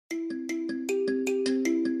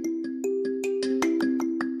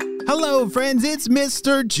Hello friends, it's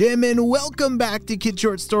Mr. Jim and welcome back to Kid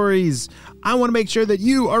Short Stories. I want to make sure that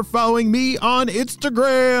you are following me on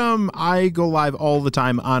Instagram. I go live all the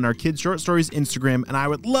time on our Kid Short Stories Instagram and I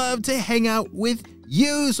would love to hang out with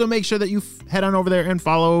you. So make sure that you head on over there and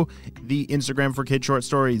follow the Instagram for Kid Short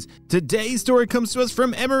Stories. Today's story comes to us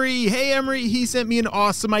from Emery. Hey Emery, he sent me an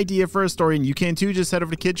awesome idea for a story and you can too. Just head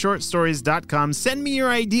over to kidshortstories.com, send me your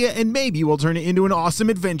idea and maybe we'll turn it into an awesome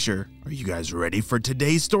adventure. Are you guys ready for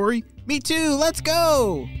today's story? Me too, let's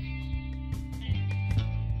go!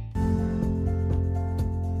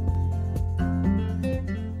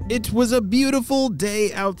 It was a beautiful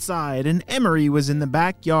day outside, and Emery was in the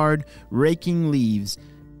backyard raking leaves.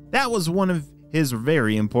 That was one of his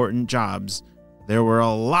very important jobs. There were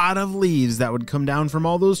a lot of leaves that would come down from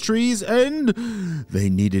all those trees, and they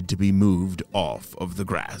needed to be moved off of the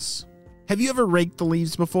grass. Have you ever raked the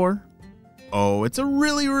leaves before? Oh, it's a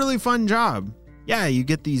really fun job. Yeah, you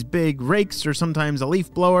get these big rakes or sometimes a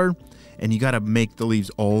leaf blower, and you gotta make the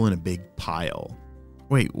leaves all in a big pile.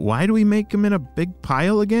 Wait, why do we make them in a big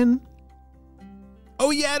pile again?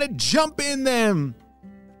 Oh yeah, to jump in them!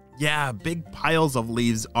 Yeah, big piles of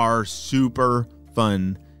leaves are super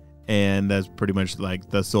fun. And that's pretty much like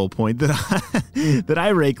the sole point that I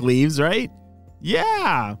rake leaves, right?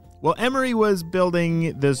 Yeah! Well, Emery was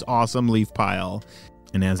building this awesome leaf pile.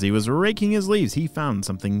 And as he was raking his leaves, he found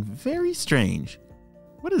something very strange.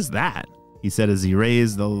 What is that? He said as he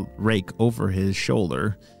raised the rake over his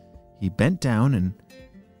shoulder. He bent down and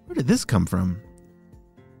where did this come from?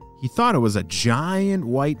 He thought it was a giant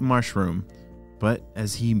white mushroom, but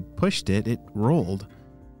as he pushed it, it rolled.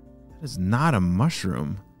 That is not a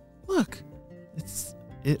mushroom. Look,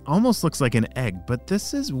 it almost looks like an egg, but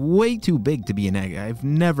this is way too big to be an egg. I've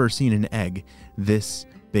never seen an egg this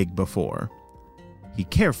big before. He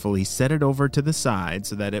carefully set it over to the side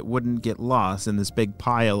so that it wouldn't get lost in this big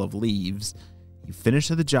pile of leaves. He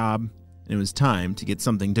finished the job, and it was time to get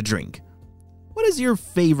something to drink. What is your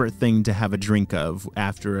favorite thing to have a drink of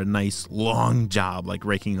after a nice long job like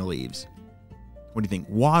raking the leaves? What do you think?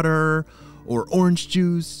 Water or orange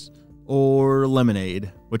juice or lemonade?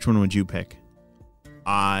 Which one would you pick?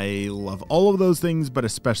 I love all of those things, but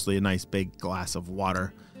especially a nice big glass of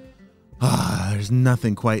water. There's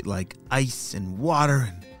nothing quite like ice and water,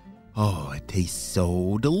 and it tastes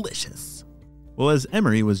so delicious. Well, as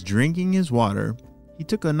Emery was drinking his water, he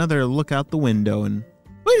took another look out the window and,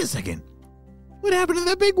 wait a second, what happened to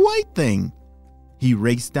that big white thing? He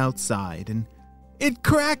raced outside and it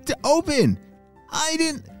cracked open.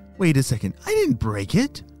 Wait a second, I didn't break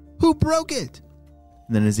it. Who broke it?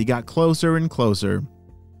 And then as he got closer and closer,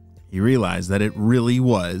 he realized that it really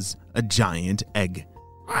was a giant egg.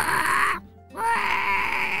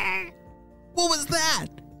 What was that?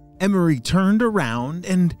 Emery turned around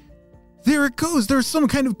and there it goes. There's some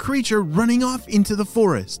kind of creature running off into the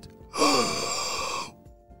forest.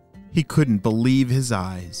 He couldn't believe his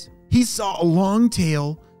eyes. He saw a long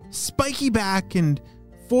tail, spiky back, and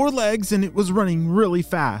 4 legs, and it was running really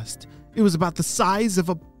fast. It was about the size of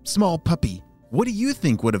a small puppy. What do you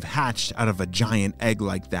think would have hatched out of a giant egg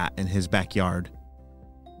like that in his backyard?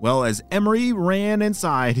 Well, as Emery ran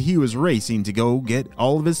inside, he was racing to go get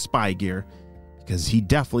all of his spy gear because he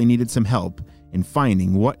definitely needed some help in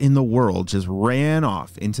finding what in the world just ran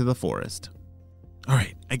off into the forest. All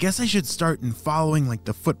right, I guess I should start in following like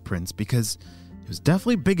the footprints because it was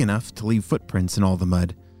definitely big enough to leave footprints in all the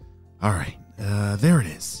mud. All right, there it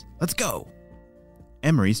is. Let's go.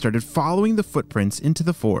 Emery started following the footprints into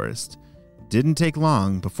the forest. It didn't take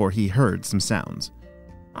long before he heard some sounds.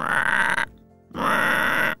 That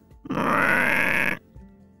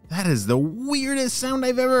is the weirdest sound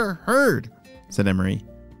I've ever heard, said Emery.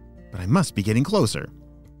 But I must be getting closer.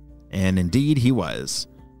 And indeed he was.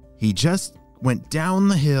 He just went down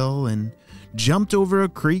the hill and jumped over a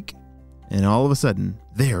creek, and all of a sudden,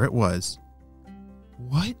 there it was.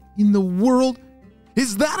 What in the world?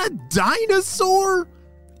 Is that a dinosaur?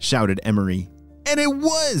 Shouted Emery. And it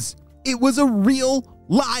was! It was a real,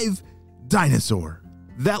 live dinosaur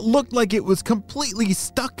that looked like it was completely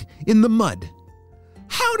stuck in the mud.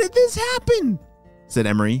 How did this happen? Said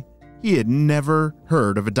Emery. He had never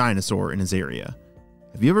heard of a dinosaur in his area.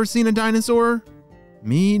 Have you ever seen a dinosaur?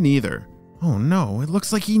 Me neither. Oh no, it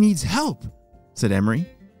looks like he needs help, said Emery.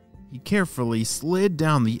 He carefully slid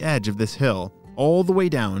down the edge of this hill, all the way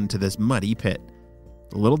down to this muddy pit.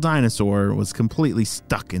 The little dinosaur was completely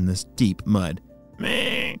stuck in this deep mud.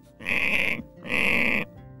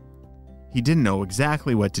 He didn't know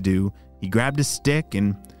exactly what to do. He grabbed a stick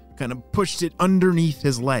and kind of pushed it underneath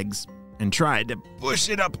his legs and tried to push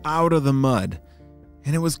it up out of the mud.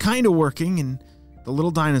 And it was kind of working, and the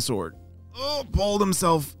little dinosaur pulled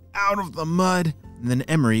himself out of the mud, and then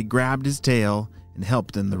Emery grabbed his tail and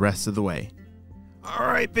helped him the rest of the way. All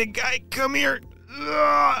right, big guy, come here.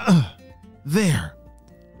 There.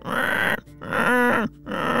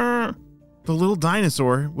 The little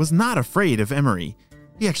dinosaur was not afraid of Emery.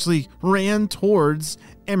 He actually ran towards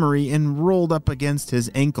Emery and rolled up against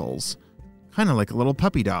his ankles, kind of like a little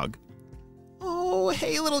puppy dog. Oh,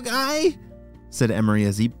 hey, little guy, said Emery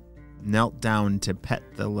as he knelt down to pet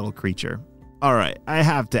the little creature. All right, I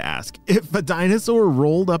have to ask, if a dinosaur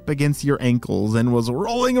rolled up against your ankles and was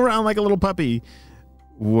rolling around like a little puppy,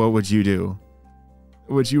 what would you do?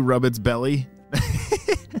 Would you rub its belly?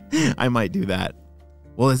 I might do that.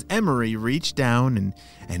 Well, as Emery reached down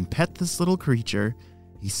and pet this little creature,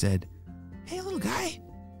 he said, hey, little guy,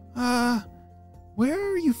 where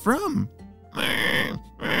are you from? Well,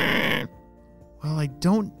 I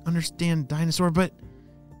don't understand dinosaur, but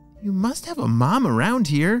you must have a mom around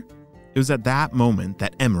here. It was at that moment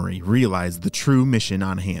that Emery realized the true mission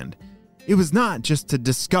on hand. It was not just to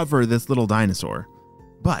discover this little dinosaur,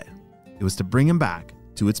 but it was to bring him back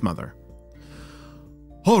to its mother.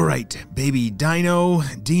 All right, baby Dino.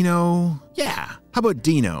 Yeah, how about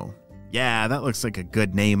Dino? Yeah, that looks like a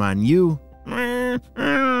good name on you. I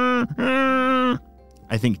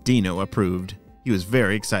think Dino approved. He was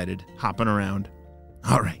very excited, hopping around.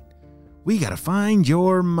 All right, we gotta find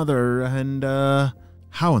your mother, and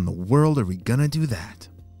how in the world are we gonna do that?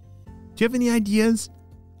 Do you have any ideas?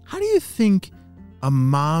 How do you think a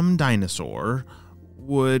mom dinosaur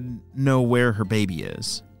would know where her baby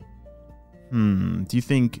is? Do you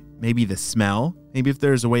think maybe the smell? Maybe if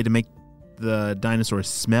there's a way to make the dinosaur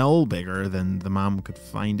smell bigger, then the mom could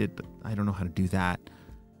find it, but I don't know how to do that.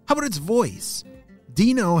 How about its voice?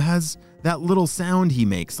 Dino has that little sound he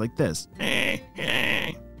makes like this.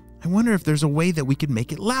 I wonder if there's a way that we could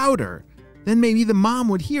make it louder. Then maybe the mom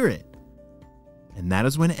would hear it. And that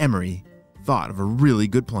is when Emery thought of a really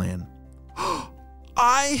good plan.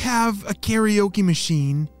 I have a karaoke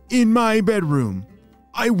machine in my bedroom.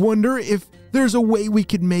 I wonder if there's a way we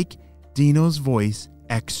could make Dino's voice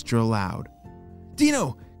extra loud.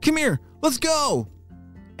 Dino, come here, let's go.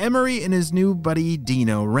 Emery and his new buddy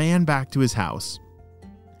Dino ran back to his house.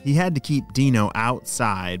 He had to keep Dino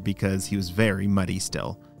outside because he was very muddy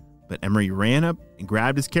still. But Emery ran up and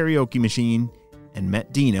grabbed his karaoke machine and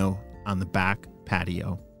met Dino on the back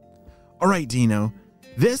patio. All right, Dino,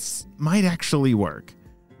 this might actually work.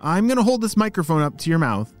 I'm going to hold this microphone up to your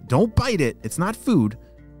mouth. Don't bite it. It's not food.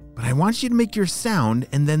 But I want you to make your sound,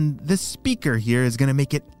 and then this speaker here is going to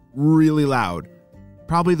make it really loud.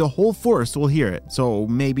 Probably the whole forest will hear it, so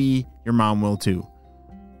maybe your mom will too.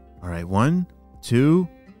 All right, 1, 2,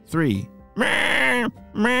 3.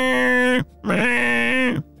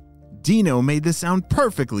 Dino made this sound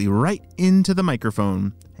perfectly right into the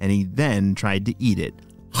microphone, and he then tried to eat it.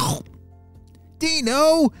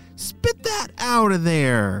 Dino, spit that out of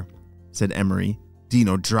there, said Emery.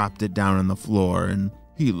 Dino dropped it down on the floor, and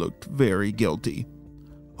he looked very guilty.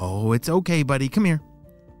 Oh, it's okay, buddy. Come here.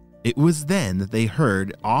 It was then that they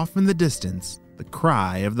heard off in the distance the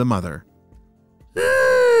cry of the mother.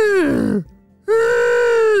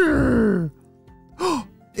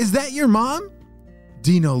 Is that your mom?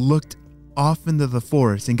 Dino looked off into the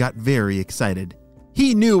forest and got very excited.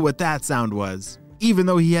 He knew what that sound was. Even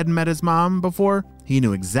though he hadn't met his mom before, he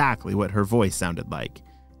knew exactly what her voice sounded like.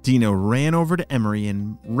 Dino ran over to Emery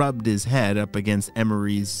and rubbed his head up against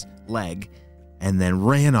Emery's leg, and then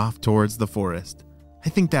ran off towards the forest. I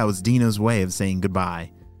think that was Dino's way of saying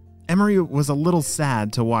goodbye. Emery was a little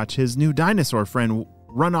sad to watch his new dinosaur friend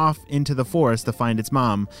run off into the forest to find its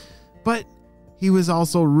mom, but he was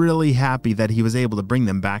also really happy that he was able to bring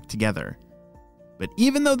them back together. But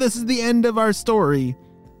even though this is the end of our story,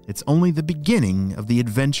 it's only the beginning of the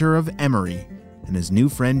adventure of Emery and his new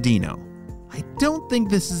friend Dino. I don't think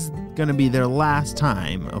this is going to be their last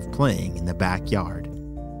time of playing in the backyard.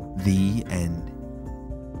 The end.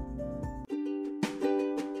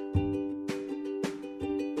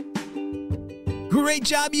 Great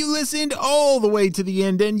job, you listened all the way to the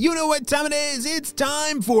end, and you know what time it is. It's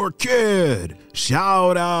time for Kid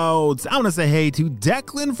Shoutouts. I want to say hey to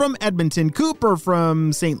Declan from Edmonton, Cooper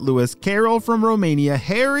from St. Louis, Carol from Romania,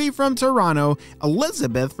 Harry from Toronto,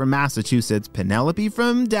 Elizabeth from Massachusetts, Penelope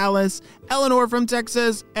from Dallas, Eleanor from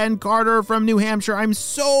Texas, and Carter from New Hampshire. I'm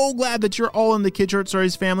so glad that you're all in the Kid Short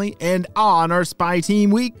Stories family, and on our spy team,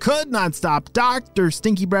 we could not stop Dr.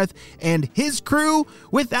 Stinky Breath and his crew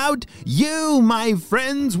without you, my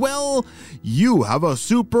friends. Well, you have a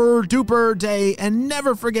super duper day, and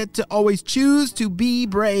never forget to always choose to be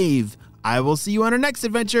brave. I will see you on our next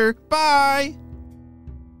adventure. Bye!